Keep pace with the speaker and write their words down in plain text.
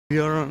We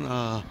are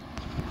on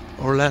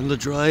Orlando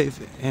Drive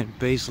and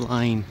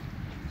Baseline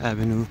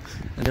Avenue,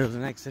 and there's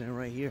an accident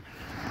right here.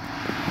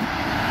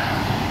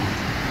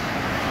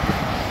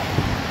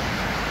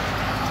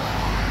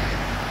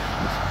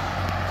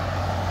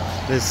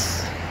 We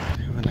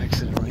have an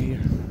accident right here.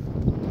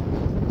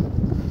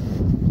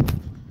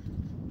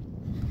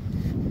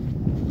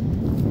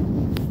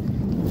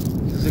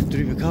 There's like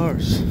 3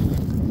 cars.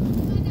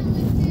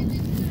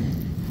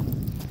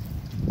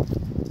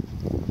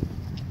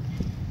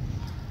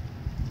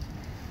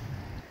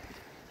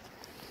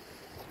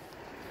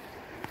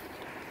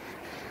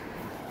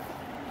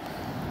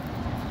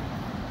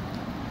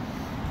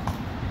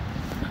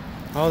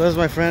 Oh, there's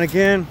my friend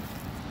again.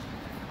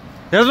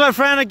 There's my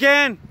friend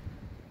again.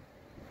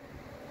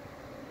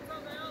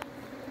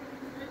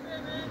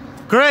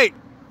 Great.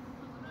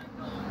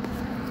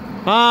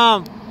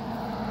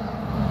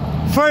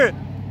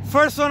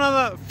 First one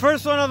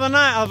of the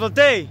night of the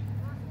day.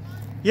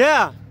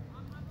 Yeah.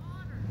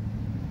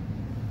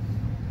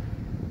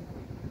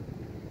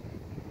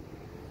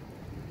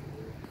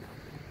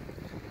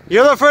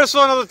 You're the first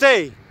one of the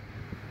day.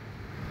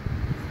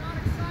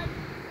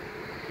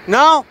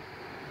 No?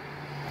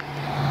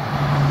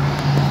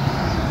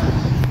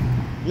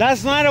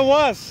 Last night it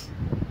was.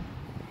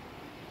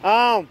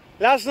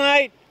 Last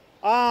night,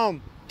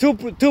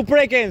 two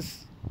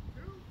break-ins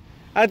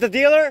at the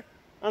dealer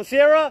on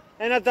Sierra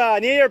and at the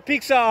New York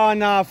Pizza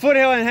on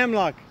Foothill and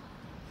Hemlock.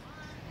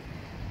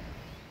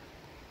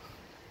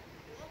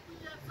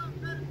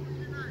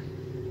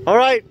 All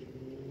right.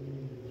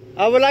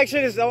 I would like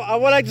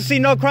to see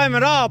no crime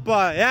at all,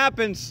 but it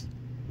happens.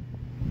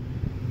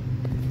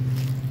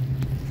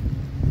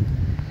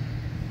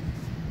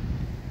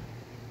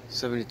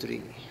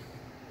 '73.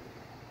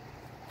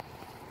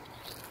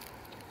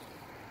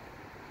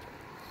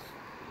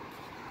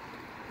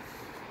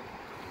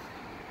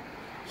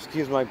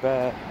 Excuse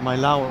my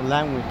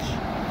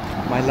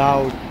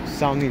loud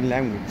sounding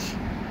language.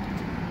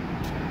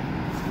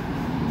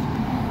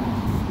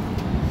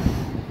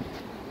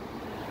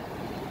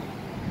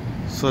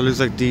 So it looks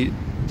like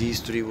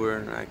these 3 were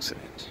in an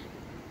accident.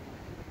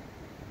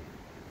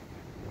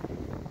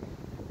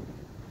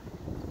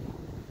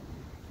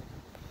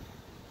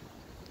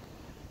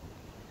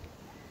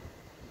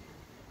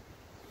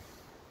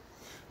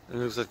 It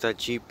looks like that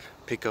Jeep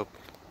pickup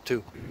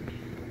too.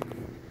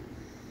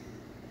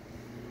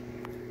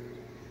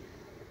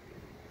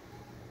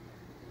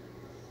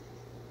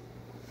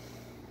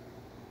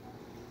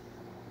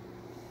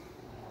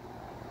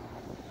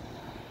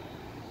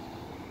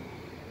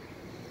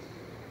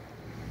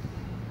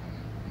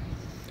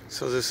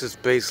 So this is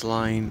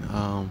Baseline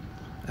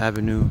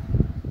Avenue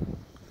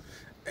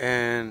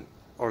and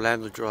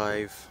Orlando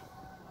Drive.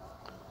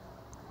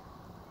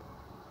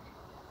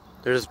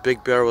 There's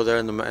Big Bear over there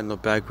in the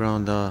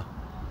background, the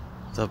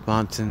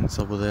mountains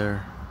over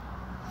there.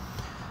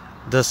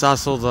 That's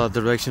also the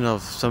direction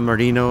of San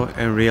Bernardino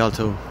and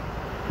Rialto.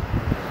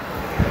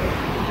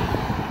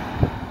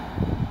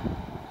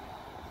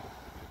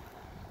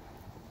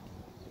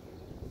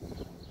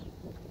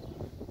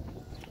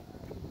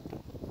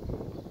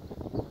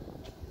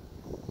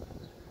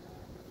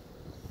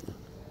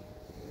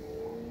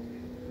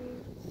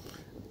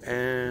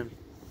 And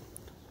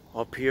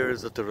up here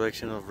is the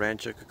direction of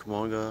Rancho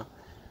Cucamonga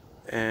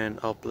and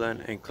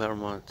Upland and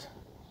Claremont.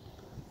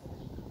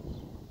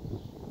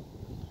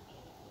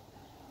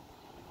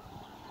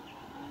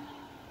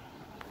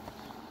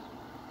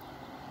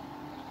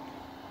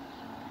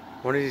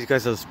 One of these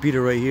guys has a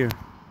speeder right here.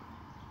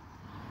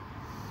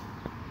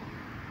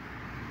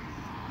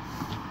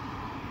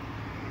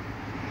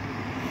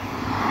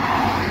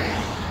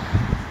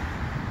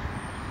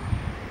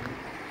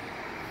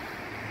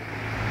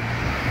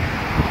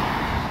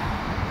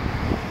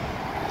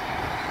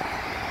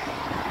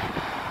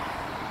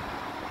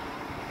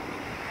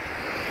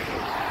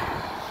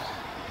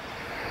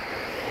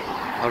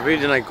 I'm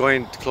really not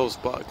going close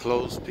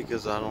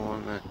because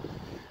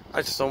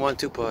I just don't want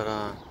to,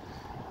 but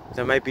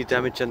there might be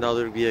damage on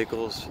other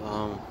vehicles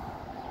on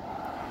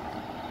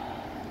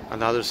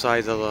the other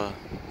side of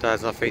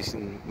that's not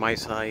facing my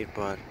side,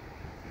 but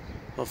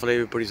hopefully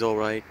everybody's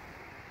alright.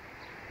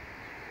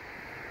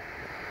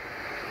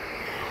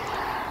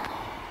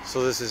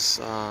 So this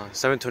is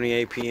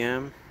 7:28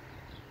 p.m.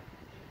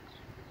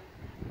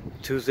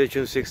 Tuesday,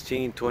 June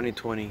 16,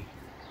 2020.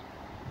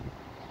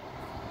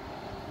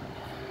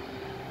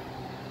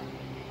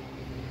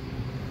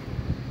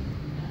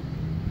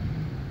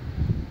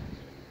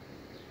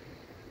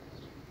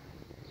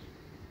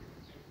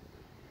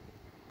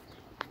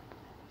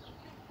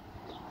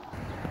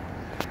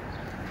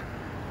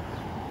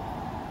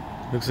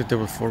 Looks like there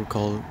were 4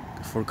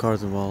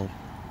 cars involved.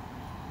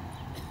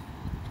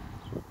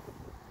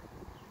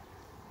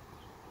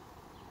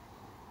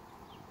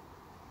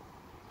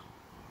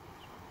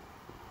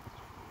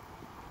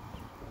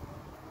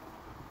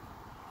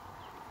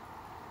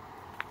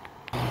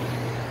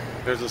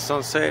 There's a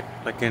sunset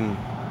like in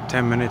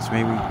 10 minutes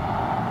maybe.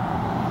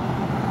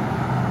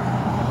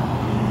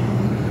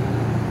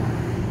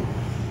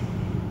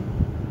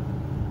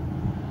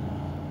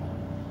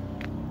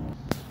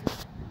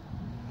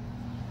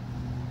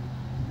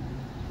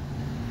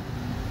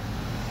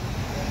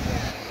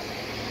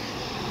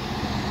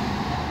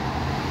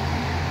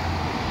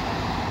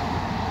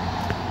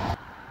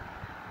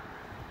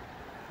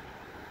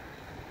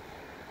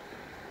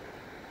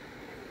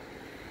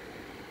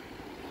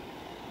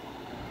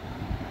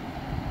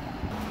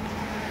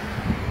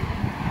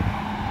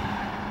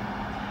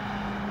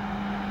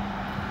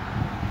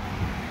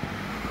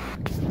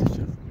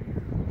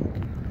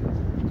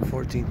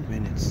 14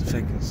 minutes,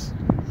 seconds.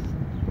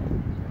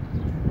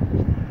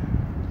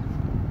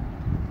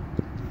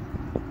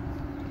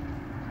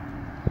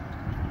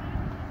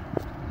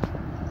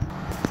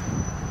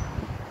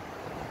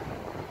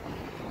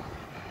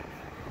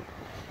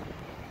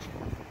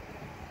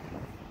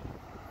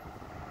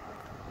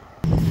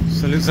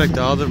 So it looks like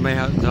the others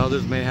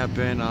may have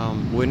been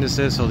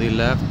witnesses, so they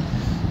left.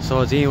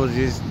 So I think it was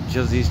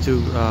just these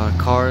two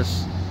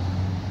cars.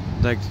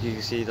 Like you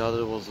can see, the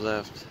other was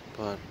left,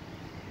 but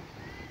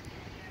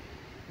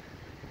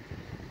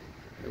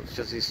it was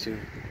just these two.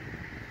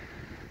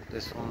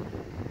 This one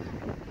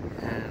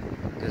and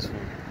this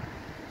one.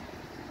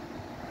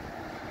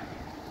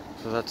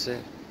 So that's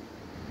it.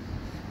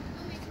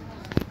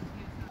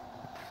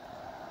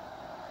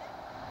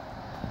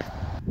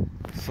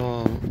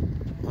 So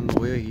on the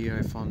way here,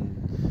 I found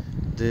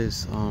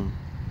this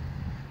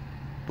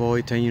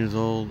boy, 10 years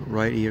old,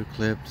 right ear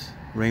clipped.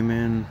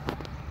 Raymond,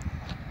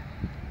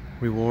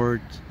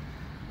 reward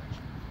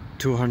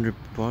 $200.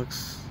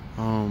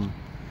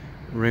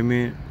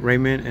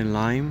 Raymond and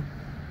Lime.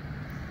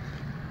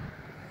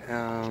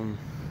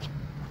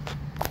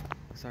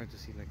 It's hard to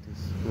see like this.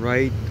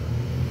 Right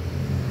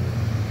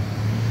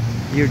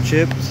ear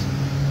chipped.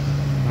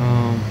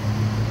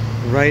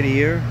 Right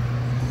ear.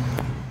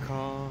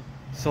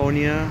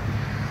 Sonia,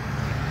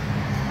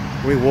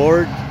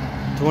 reward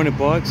 $20.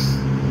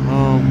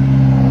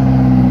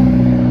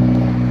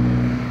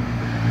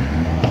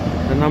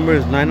 The number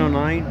is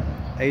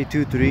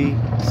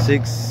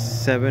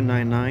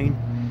 909-823-6799,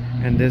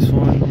 and this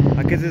one,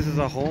 I guess this is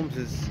a Holmes,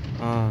 is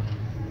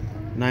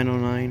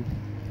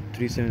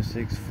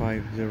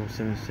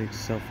 909-376-5076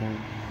 cell phone.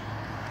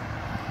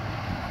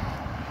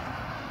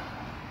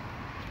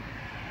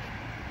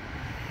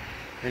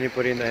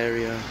 Anybody in the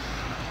area?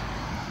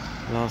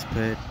 Lost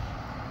pet.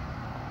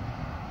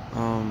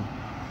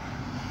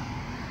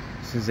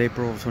 Since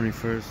April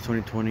 21st,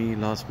 2020,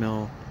 lost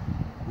male,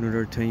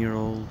 neuter,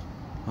 10-year-old,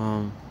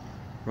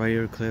 right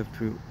ear clipped.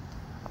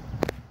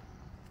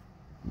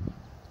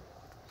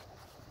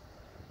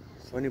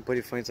 So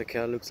anybody finds a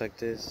cat looks like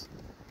this,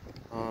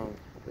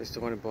 it's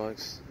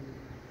 $200.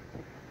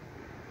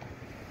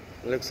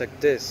 It looks like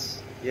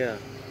this, yeah.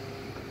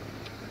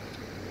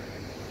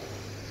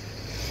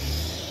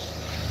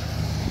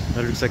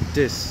 That looks like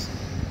this.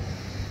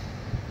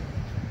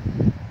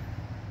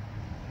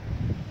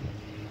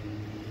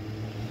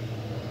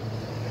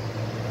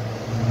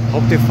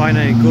 Hope they find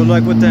it. Good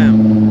luck with them.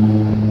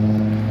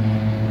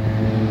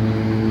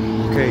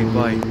 Okay,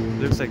 bye.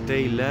 Looks like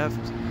they left.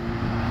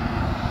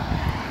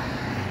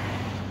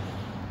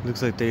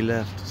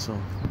 So